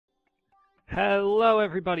Hello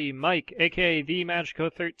everybody, Mike, aka the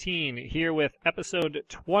Magico13, here with episode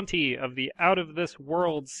 20 of the Out of This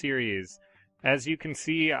World series. As you can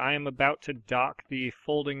see, I am about to dock the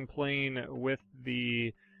folding plane with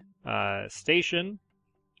the station.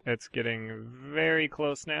 It's getting very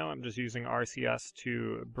close now. I'm just using RCS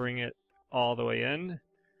to bring it all the way in.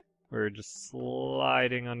 We're just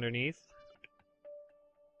sliding underneath.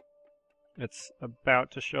 It's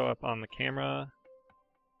about to show up on the camera.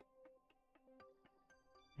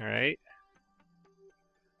 Alright.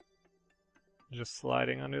 Just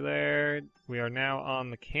sliding under there. We are now on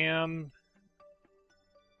the cam.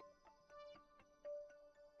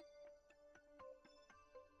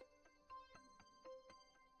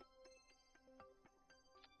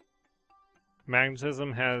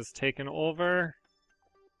 Magnetism has taken over.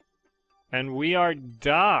 And we are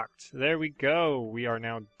docked. There we go. We are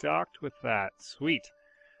now docked with that. Sweet.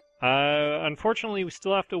 Unfortunately, we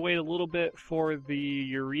still have to wait a little bit for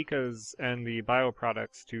the Eurekas and the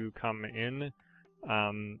bioproducts to come in,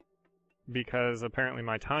 because apparently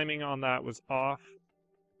my timing on that was off.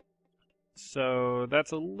 So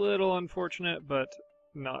that's a little unfortunate, but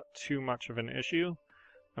not too much of an issue.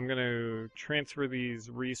 I'm going to transfer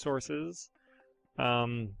these resources.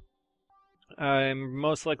 I'm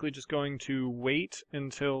most likely just going to wait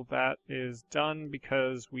until that is done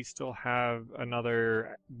because we still have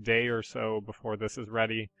another day or so before this is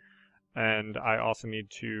ready, and I also need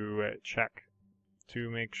to check to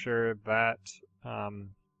make sure that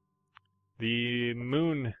the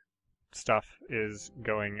moon stuff is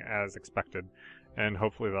going as expected, and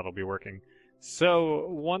hopefully that'll be working. So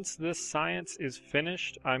once this science is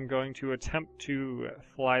finished, I'm going to attempt to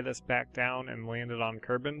fly this back down and land it on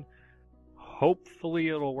Kerbin. Hopefully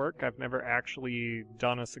it'll work. I've never actually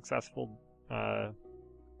done a successful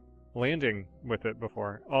landing with it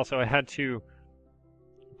before. Also, I had to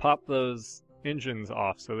pop those engines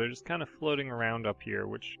off, so they're just kind of floating around up here,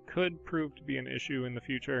 which could prove to be an issue in the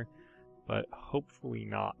future, but hopefully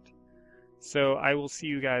not. So I will see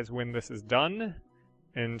you guys when this is done.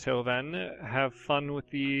 Until then, have fun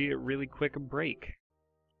with the really quick break.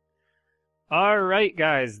 Alright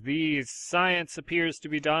guys, the science appears to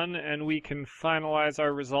be done and we can finalize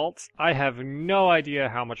our results. I have no idea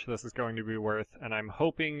how much this is going to be worth, and I'm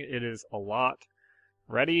hoping it is a lot.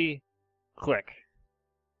 Ready? Click.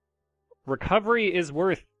 Recovery is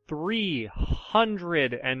worth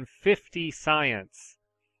 350 science.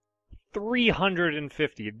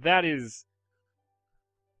 350.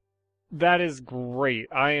 That is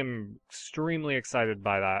great. I am extremely excited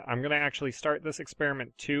by that. I'm going to actually start this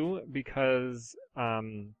experiment too because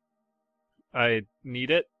I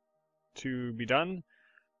need it to be done.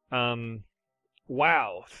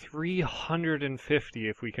 Wow, 350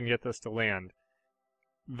 if we can get this to land.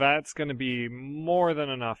 That's going to be more than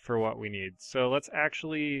enough for what we need. So let's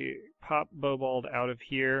actually pop Bobald out of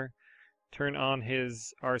here, turn on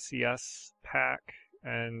his RCS pack,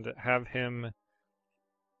 and have him...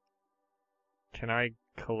 Can I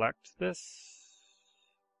collect this?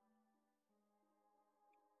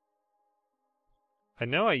 I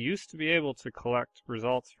know I used to be able to collect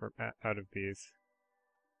results from out of these.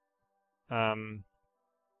 Uh-oh.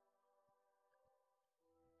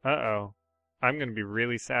 I'm gonna be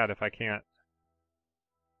really sad if I can't.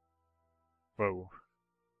 Whoa.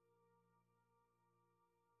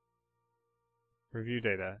 Review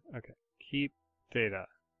data. Okay. Keep data.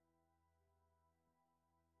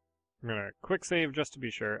 I'm gonna quick save just to be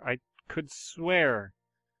sure. I could swear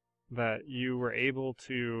that you were able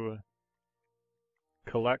to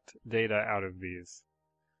collect data out of these.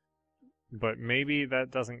 But maybe that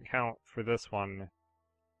doesn't count for this one.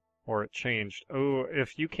 Or it changed. Oh,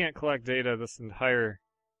 if you can't collect data this entire...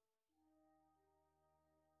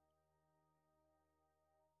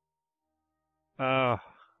 Oh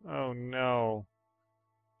no.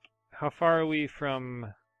 How far are we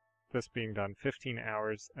from... this being done? 15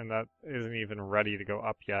 hours, and that isn't even ready to go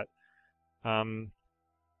up yet. I'm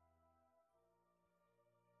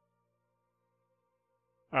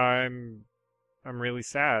really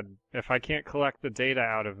sad. If I can't collect the data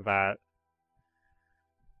out of that,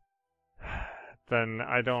 then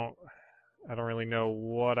I don't really know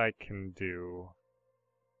what I can do.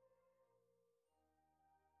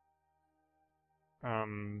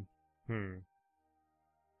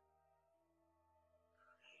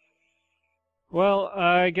 Well,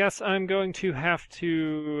 I guess I'm going to have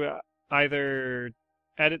to either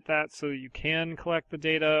edit that so you can collect the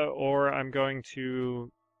data, or I'm going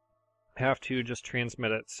to have to just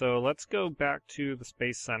transmit it. So let's go back to the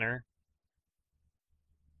Space Center,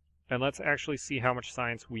 and let's actually see how much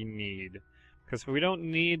science we need. Because if we don't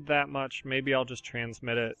need that much, maybe I'll just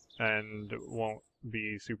transmit it and it won't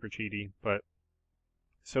be super cheaty. But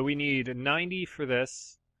so we need 90 for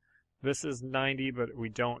this. This is 90, but we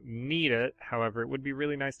don't need it. However, it would be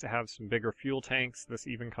really nice to have some bigger fuel tanks. This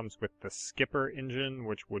even comes with the skipper engine,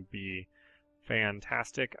 which would be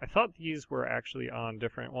fantastic. I thought these were actually on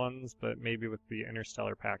different ones, but maybe with the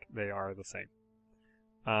Interstellar pack, they are the same.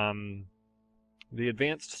 The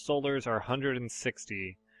advanced solars are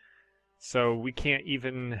 160, so we can't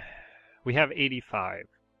even... We have 85.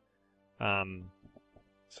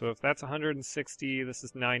 So if that's 160, this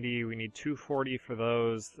is 90, we need 240 for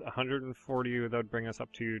those. 140, that would bring us up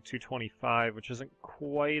to 225, which isn't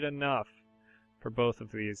quite enough for both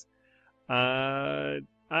of these.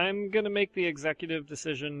 I'm going to make the executive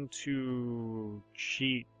decision to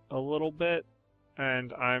cheat a little bit,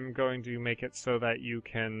 and I'm going to make it so that you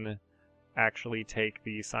can actually take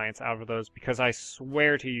the science out of those, because I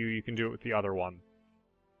swear to you, you can do it with the other one.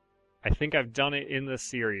 I think I've done it in this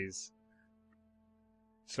series.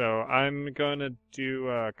 So I'm going to do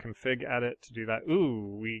a config edit to do that.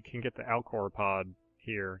 Ooh, we can get the Alcor pod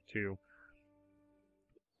here, too.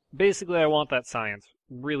 Basically, I want that science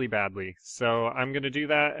really badly. So I'm going to do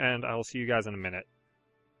that, and I'll see you guys in a minute.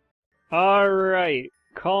 Alright,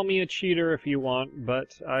 call me a cheater if you want, but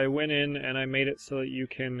I went in and I made it so that you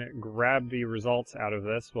can grab the results out of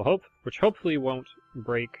this, which hopefully won't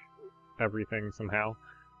break everything somehow.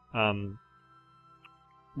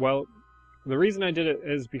 Well, the reason I did it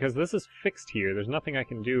is because this is fixed here. There's nothing I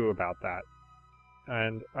can do about that.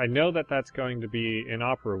 And I know that that's going to be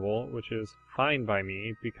inoperable, which is fine by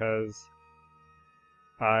me, because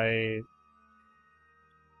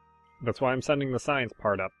that's why I'm sending the science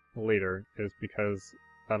part up later, is because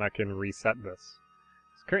then I can reset this.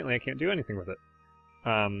 So currently I can't do anything with it.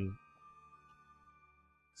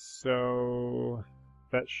 So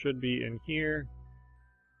that should be in here.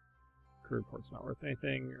 Report's not worth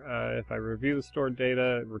anything. If I review the stored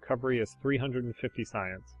data, recovery is 350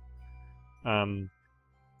 science.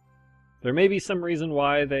 There may be some reason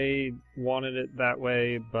why they wanted it that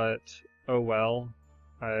way, but oh well.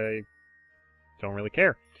 I don't really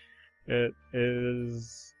care. It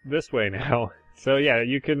is this way now. So yeah,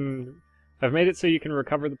 I've made it so you can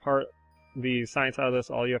recover the science out of this.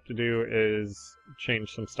 All you have to do is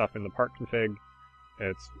change some stuff in the part config.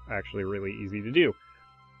 It's actually really easy to do.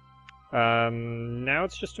 Now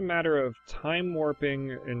it's just a matter of time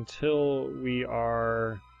warping until we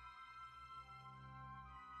are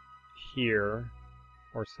here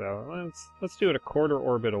or so. Let's do it a quarter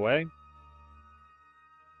orbit away.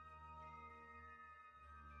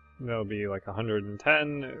 That'll be like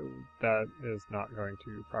 110. That is not going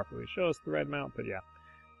to properly show us the red mount, but yeah.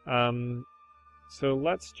 So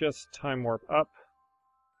let's just time warp up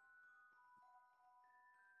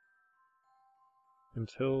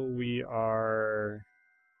until we are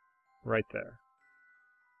right there.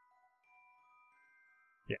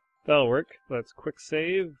 Yeah, that'll work. Let's quick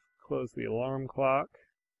save, close the alarm clock.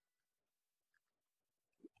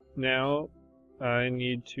 Now I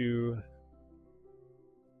need to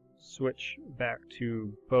switch back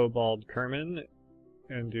to Bobald Kerman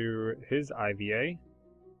and do his IVA.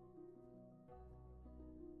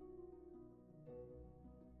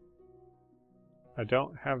 I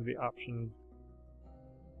don't have the option.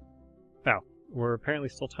 Now, we're apparently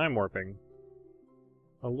still time warping.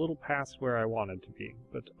 A little past where I wanted to be,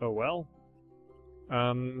 but oh well.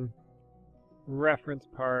 Reference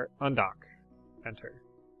part, undock, enter.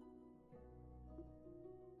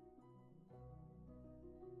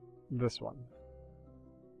 This one.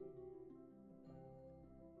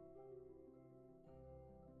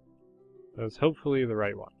 That's hopefully the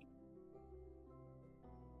right one.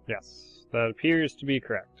 Yes, that appears to be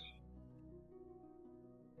correct.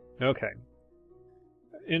 Okay.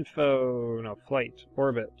 Flight,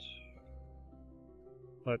 orbit.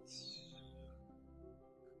 Let's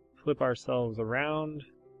flip ourselves around.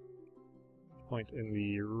 Point in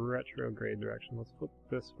the retrograde direction. Let's flip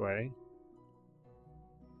this way.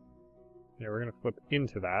 Yeah, we're going to flip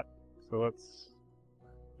into that. So let's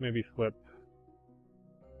maybe flip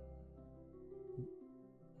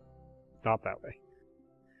not that way.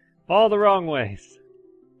 All the wrong ways.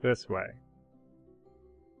 This way.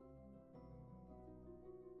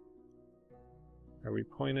 Are we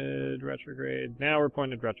pointed retrograde? Now we're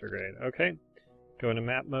pointed retrograde. Okay. Go into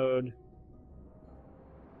map mode.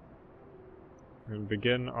 And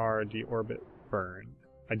begin our deorbit burn.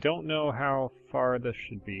 I don't know how far this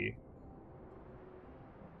should be.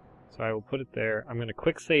 So I will put it there. I'm going to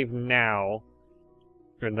quick save now.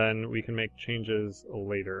 And then we can make changes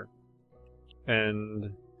later.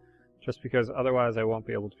 And Just because otherwise I won't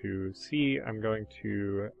be able to see, I'm going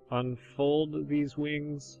to unfold these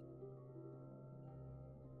wings.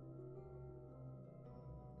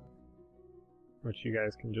 Which you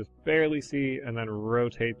guys can just barely see, and then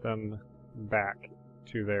rotate them back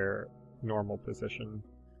to their normal position.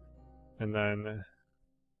 And then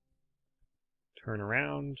turn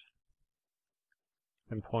around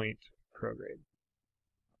and point prograde.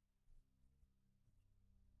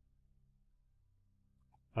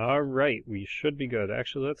 Alright, we should be good.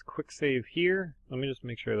 Actually, let's quick save here. Let me just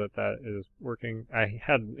make sure that that is working. I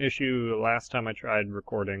had an issue last time I tried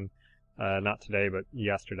recording, not today, but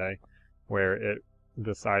yesterday, where it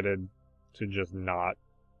decided to just not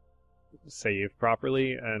save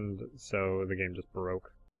properly, and so the game just broke.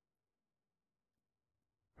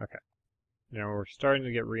 Okay. Now we're starting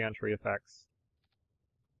to get reentry effects.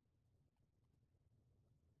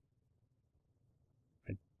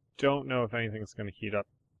 I don't know if anything's going to heat up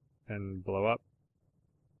and blow up.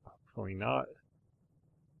 Hopefully not.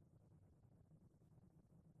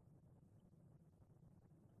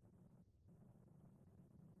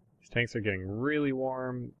 These tanks are getting really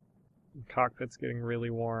warm. The cockpit's getting really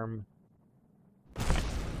warm.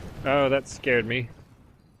 Oh, that scared me.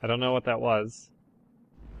 I don't know what that was.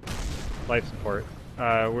 Life support.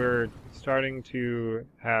 We're starting to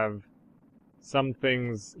have some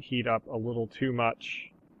things heat up a little too much.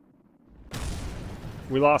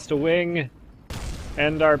 We lost a wing,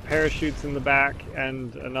 and our parachute's in the back,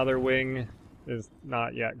 and another wing is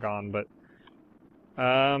not yet gone, but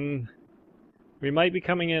we might be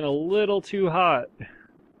coming in a little too hot.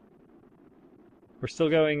 We're still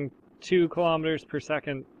going 2 kilometers per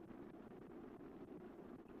second.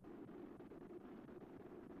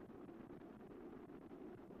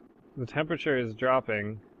 The temperature is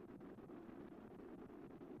dropping.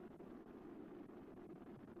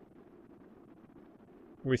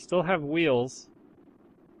 We still have wheels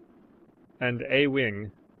and a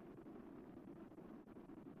wing.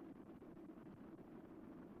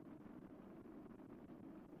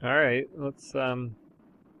 Alright, let's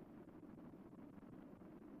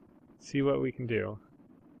see what we can do.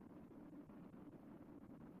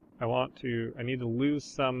 I need to lose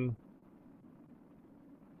some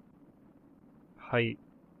height.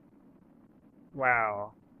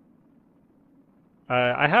 Wow.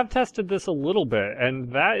 I have tested this a little bit,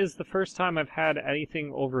 and that is the first time I've had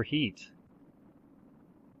anything overheat.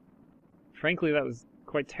 Frankly, that was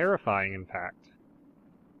quite terrifying, in fact.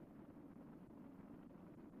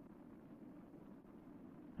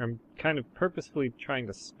 I'm kind of purposefully trying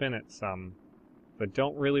to spin it some, but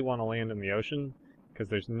don't really want to land in the ocean, because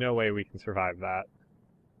there's no way we can survive that.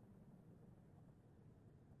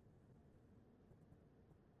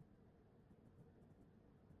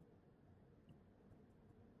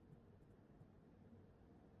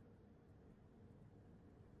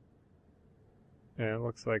 And it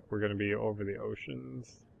looks like we're going to be over the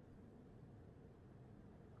oceans.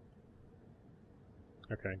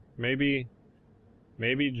 Okay, maybe,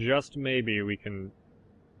 just maybe, we can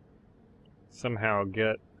somehow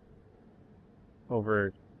get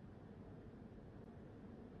over...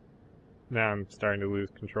 Now I'm starting to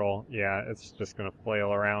lose control. Yeah, it's just going to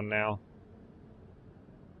flail around now.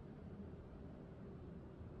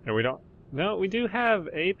 And we don't... No, we do have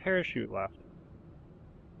a parachute left.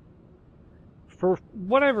 For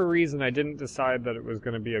whatever reason, I didn't decide that it was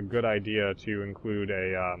going to be a good idea to include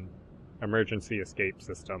a emergency escape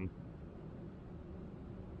system.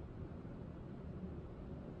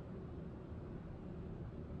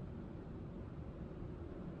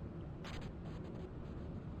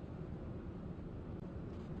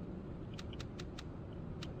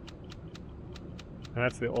 And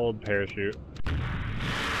that's the old parachute.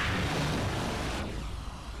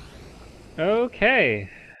 Okay.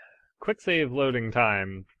 Quick save loading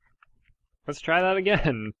time. Let's try that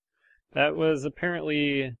again. That was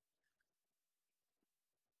apparently...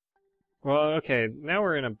 Well, okay, now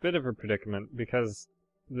we're in a bit of a predicament, because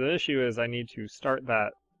the issue is I need to start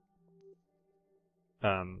that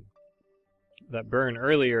that burn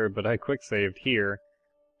earlier, but I quick saved here,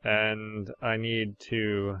 and I need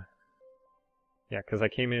to... Yeah, because I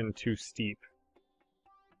came in too steep.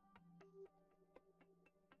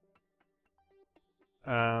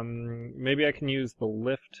 Maybe I can use the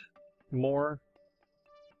lift more.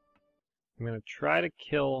 I'm going to try to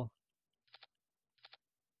kill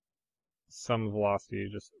some velocity,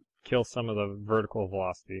 just kill some of the vertical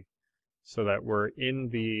velocity, so that we're in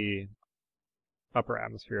the upper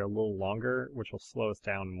atmosphere a little longer, which will slow us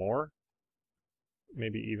down more.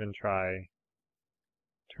 Maybe even try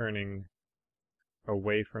turning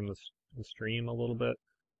away from the stream a little bit.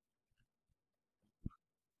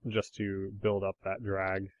 just to build up that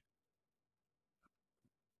drag.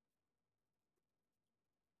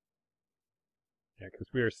 Yeah, because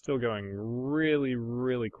we are still going really,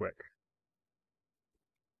 really quick.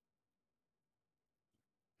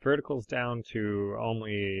 Vertical's down to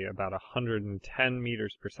only about 110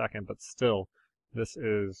 meters per second, but still, this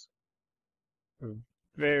is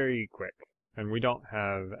very quick. And we don't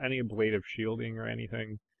have any ablative shielding or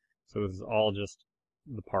anything, so this is all just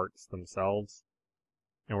the parts themselves.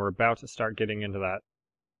 And we're about to start getting into that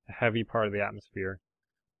heavy part of the atmosphere.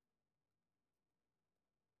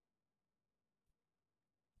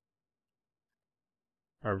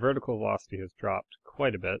 Our vertical velocity has dropped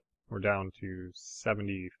quite a bit. We're down to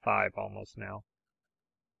 75 almost now.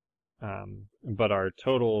 But our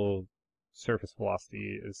total surface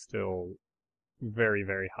velocity is still very,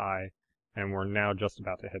 very high, and we're now just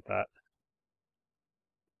about to hit that.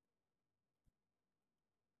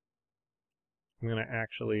 I'm going to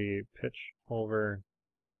actually pitch over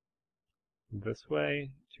this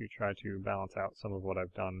way to try to balance out some of what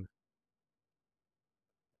I've done.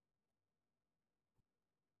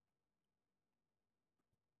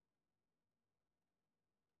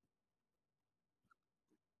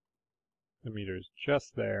 The meter's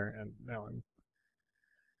just there, and now I'm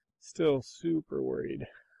still super worried.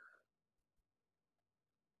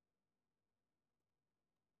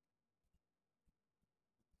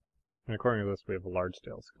 And according to this, we have a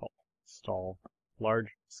large-scale stall.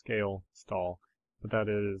 Large-scale stall. But that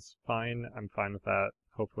is fine. I'm fine with that.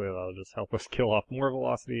 Hopefully that'll just help us kill off more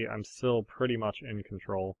velocity. I'm still pretty much in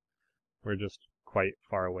control. We're just quite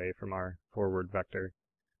far away from our forward vector.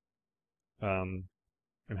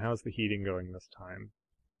 And how's the heating going this time?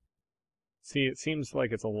 See, it seems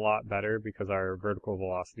like it's a lot better because our vertical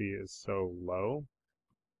velocity is so low.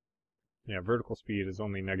 Yeah, vertical speed is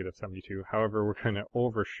only negative 72. However, we're going to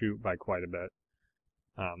overshoot by quite a bit.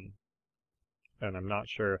 And I'm not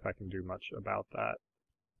sure if I can do much about that.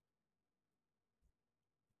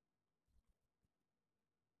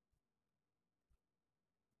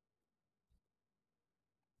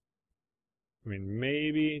 I mean,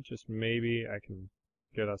 maybe, just maybe, I can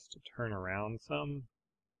get us to turn around some.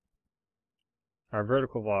 Our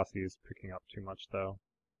vertical velocity is picking up too much, though.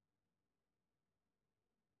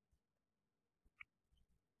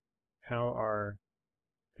 How are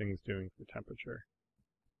things doing for temperature?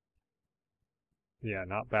 Yeah,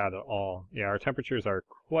 not bad at all. Yeah, our temperatures are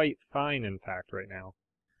quite fine, in fact, right now.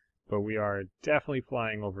 But we are definitely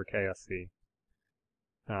flying over KSC.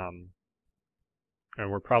 And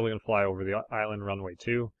we're probably going to fly over the island runway,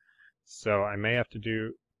 too. So I may have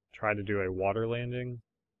to try to do a water landing,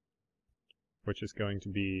 which is going to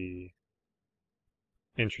be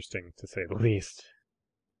interesting, to say the least.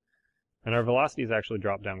 And our velocities actually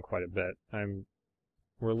dropped down quite a bit.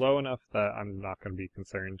 We're low enough that I'm not going to be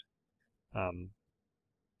concerned.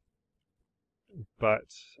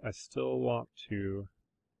 But I still want to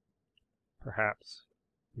perhaps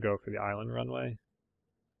go for the island runway.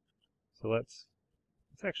 So let's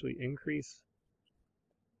actually increase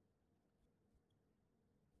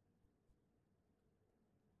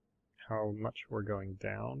how much we're going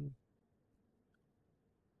down.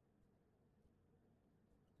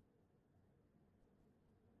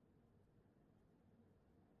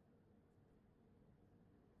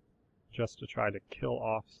 Just to try to kill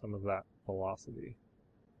off some of that velocity.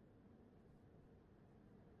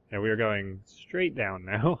 And we are going straight down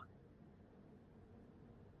now.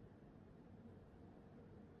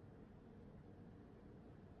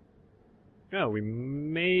 No, we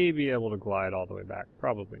may be able to glide all the way back.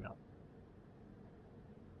 Probably not.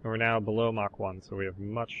 And we're now below Mach 1, so we have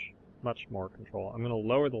much, much more control. I'm going to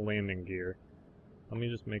lower the landing gear. Let me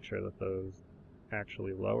just make sure that those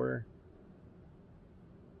actually lower.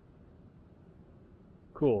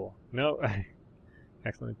 Cool. No, I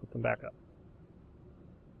accidentally put them back up.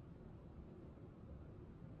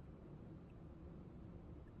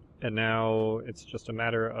 And now it's just a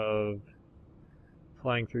matter of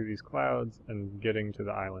flying through these clouds and getting to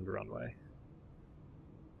the island runway.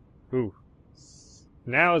 Ooh.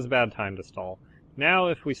 Now is a bad time to stall. Now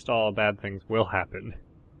if we stall, bad things will happen.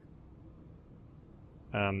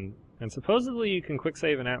 And supposedly you can quick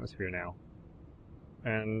save an atmosphere now.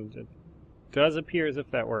 And it does appear as if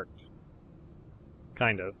that worked.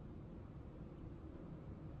 Kind of.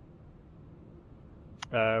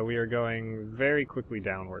 We are going very quickly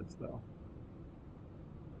downwards, though.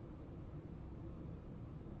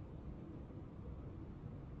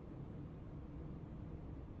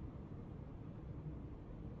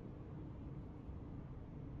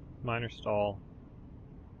 Minor stall.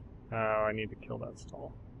 Oh, I need to kill that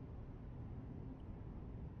stall.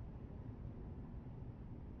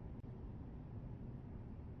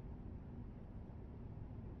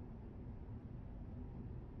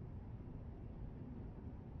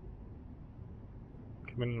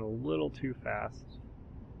 Coming in a little too fast.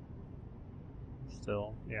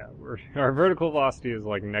 Still, yeah, our vertical velocity is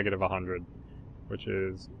like negative 100, which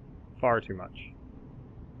is far too much.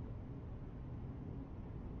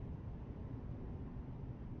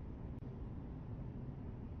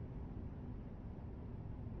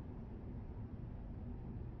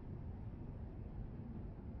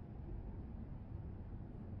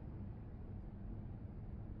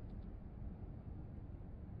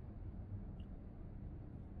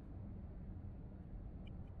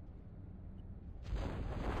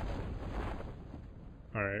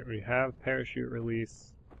 Alright, we have parachute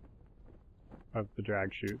release of the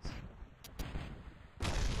drag chutes.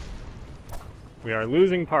 We are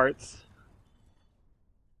losing parts.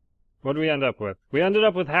 What do we end up with? We ended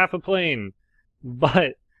up with half a plane,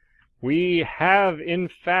 but we have in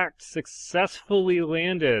fact successfully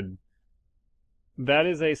landed. That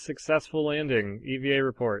is a successful landing. EVA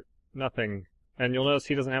report. Nothing. And you'll notice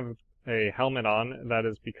he doesn't have a helmet on. That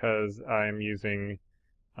is because I'm using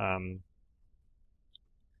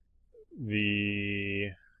the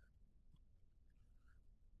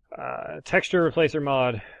texture replacer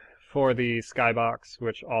mod for the skybox,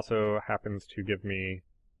 which also happens to give me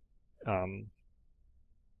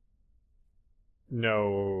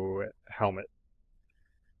no helmet.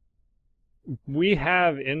 We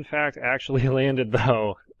have, in fact, actually landed,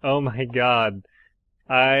 though. Oh my god.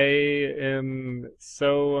 I am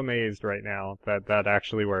so amazed right now that that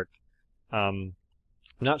actually worked.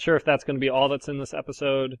 Not sure if that's going to be all that's in this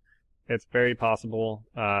episode. It's very possible.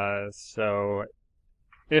 So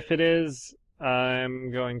if it is,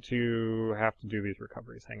 I'm going to have to do these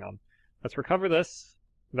recoveries. Hang on. Let's recover this.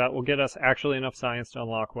 That will get us actually enough science to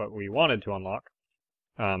unlock what we wanted to unlock.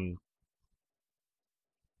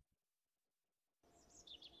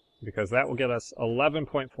 Because that will get us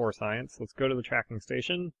 11.4 science. Let's go to the tracking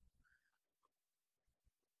station.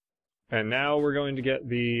 And now we're going to get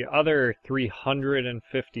the other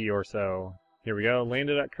 350 or so. Here we go.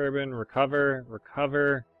 Landed at Kerbin. Recover.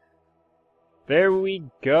 Recover. There we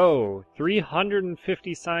go.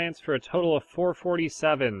 350 science for a total of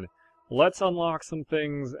 447. Let's unlock some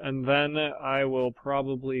things, and then I will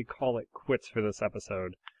probably call it quits for this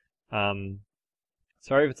episode.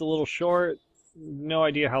 Sorry if it's a little short. No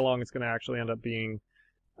idea how long it's going to actually end up being.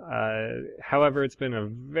 However, it's been a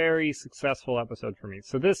very successful episode for me.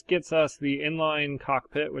 So this gets us the inline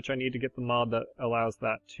cockpit, which I need to get the mod that allows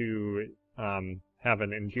that to have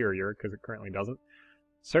an interior, because it currently doesn't.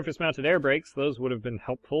 Surface-mounted air brakes, those would have been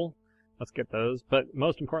helpful. Let's get those. But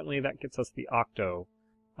most importantly, that gets us the Octo.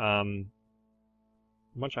 A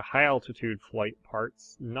bunch of high-altitude flight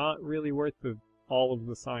parts. Not really worth all of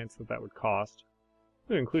the science that would cost.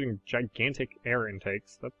 Including gigantic air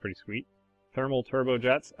intakes. That's pretty sweet. Thermal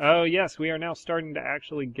turbojets. Oh yes, we are now starting to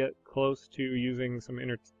actually get close to using some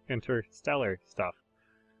interstellar stuff.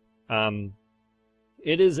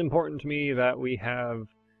 It is important to me that we have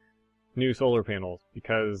new solar panels,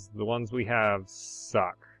 because the ones we have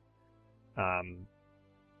suck.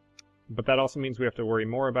 But that also means we have to worry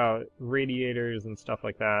more about radiators and stuff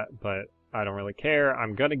like that, but I don't really care.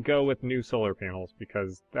 I'm gonna go with new solar panels,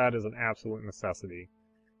 because that is an absolute necessity.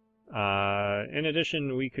 In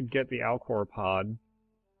addition, we could get the Alcor pod,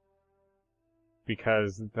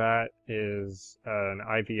 because that is an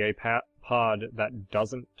IVA pod that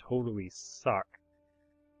doesn't totally suck.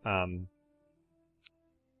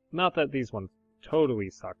 Not that these ones totally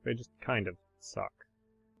suck, they just kind of suck.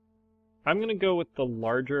 I'm going to go with the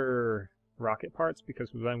larger rocket parts,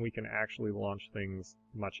 because then we can actually launch things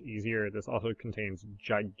much easier. This also contains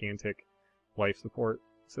gigantic life support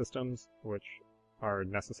systems, which are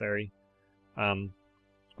necessary.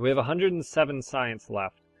 We have 107 science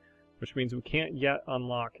left, which means we can't yet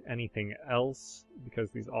unlock anything else,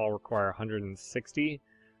 because these all require 160.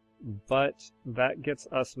 But that gets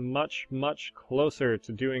us much, much closer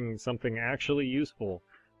to doing something actually useful.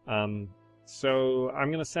 So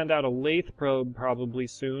I'm going to send out a Laythe probe probably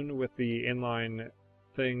soon with the inline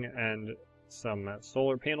thing and some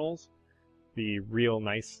solar panels. The real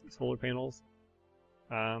nice solar panels.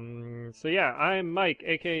 So yeah, I'm Mike,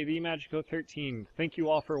 aka the Magico13. Thank you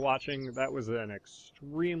all for watching. That was an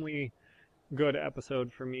extremely good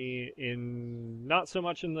episode for me, in not so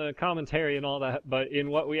much in the commentary and all that, but in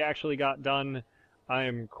what we actually got done. I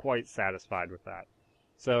am quite satisfied with that.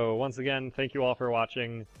 So once again, thank you all for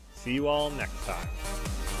watching. See you all next time.